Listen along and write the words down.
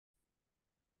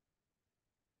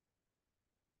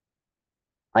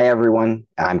Hi, everyone.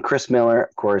 I'm Chris Miller,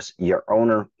 of course, your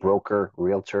owner, broker,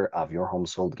 realtor of Your Home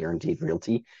Sold Guaranteed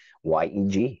Realty,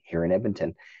 YEG, here in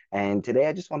Edmonton. And today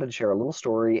I just wanted to share a little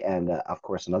story and, of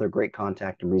course, another great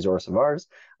contact and resource of ours,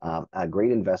 a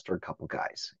great investor couple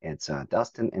guys. It's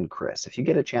Dustin and Chris. If you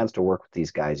get a chance to work with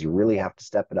these guys, you really have to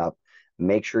step it up.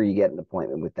 Make sure you get an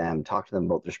appointment with them, talk to them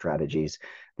about their strategies.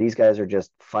 These guys are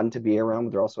just fun to be around,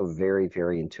 but they're also very,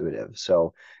 very intuitive.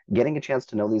 So, getting a chance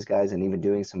to know these guys and even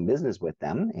doing some business with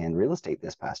them in real estate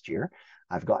this past year,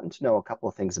 I've gotten to know a couple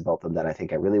of things about them that I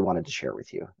think I really wanted to share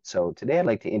with you. So today I'd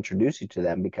like to introduce you to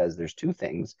them because there's two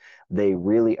things they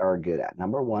really are good at.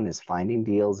 Number one is finding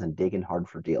deals and digging hard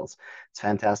for deals. It's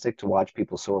fantastic to watch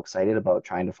people so excited about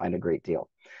trying to find a great deal.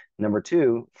 Number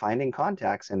two, finding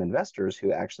contacts and investors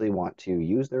who actually want to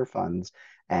use their funds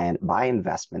and buy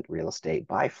investment real estate,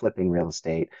 buy flipping real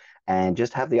estate, and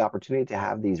just have the opportunity to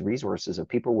have these resources of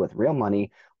people with real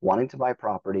money wanting to buy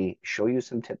property, show you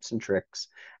some tips and tricks,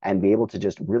 and be able to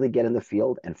just really get in the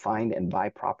field and find and buy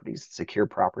properties, secure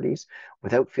properties,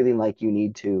 without feeling like you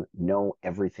need to know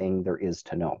everything there is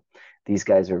to know. These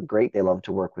guys are great. They love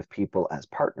to work with people as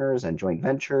partners and joint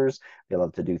ventures. They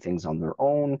love to do things on their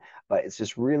own, but it's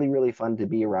just really, really fun to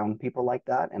be around people like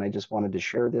that. And I just wanted to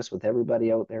share this with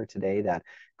everybody out there today that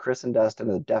Chris and Dustin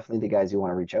are definitely the guys you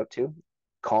want to reach out to.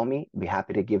 Call me. Be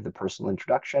happy to give the personal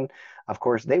introduction. Of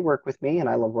course, they work with me and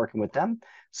I love working with them.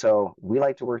 So we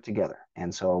like to work together.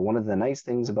 And so one of the nice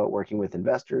things about working with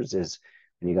investors is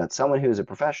when you got someone who's a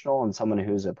professional and someone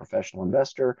who's a professional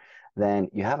investor, then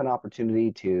you have an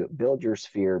opportunity to build your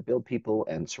sphere, build people,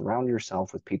 and surround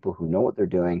yourself with people who know what they're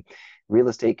doing. Real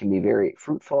estate can be very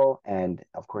fruitful. And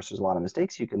of course, there's a lot of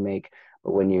mistakes you can make.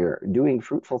 But when you're doing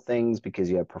fruitful things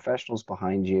because you have professionals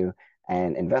behind you,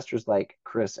 and investors like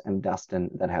Chris and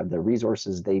Dustin that have the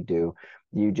resources they do,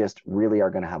 you just really are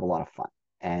going to have a lot of fun.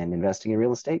 And investing in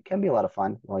real estate can be a lot of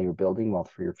fun while you're building wealth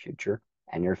for your future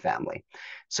and your family.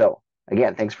 So,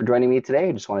 again, thanks for joining me today.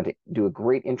 I just wanted to do a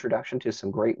great introduction to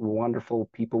some great, wonderful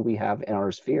people we have in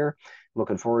our sphere.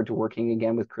 Looking forward to working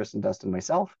again with Chris and Dustin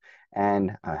myself,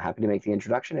 and I'm happy to make the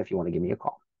introduction if you want to give me a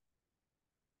call.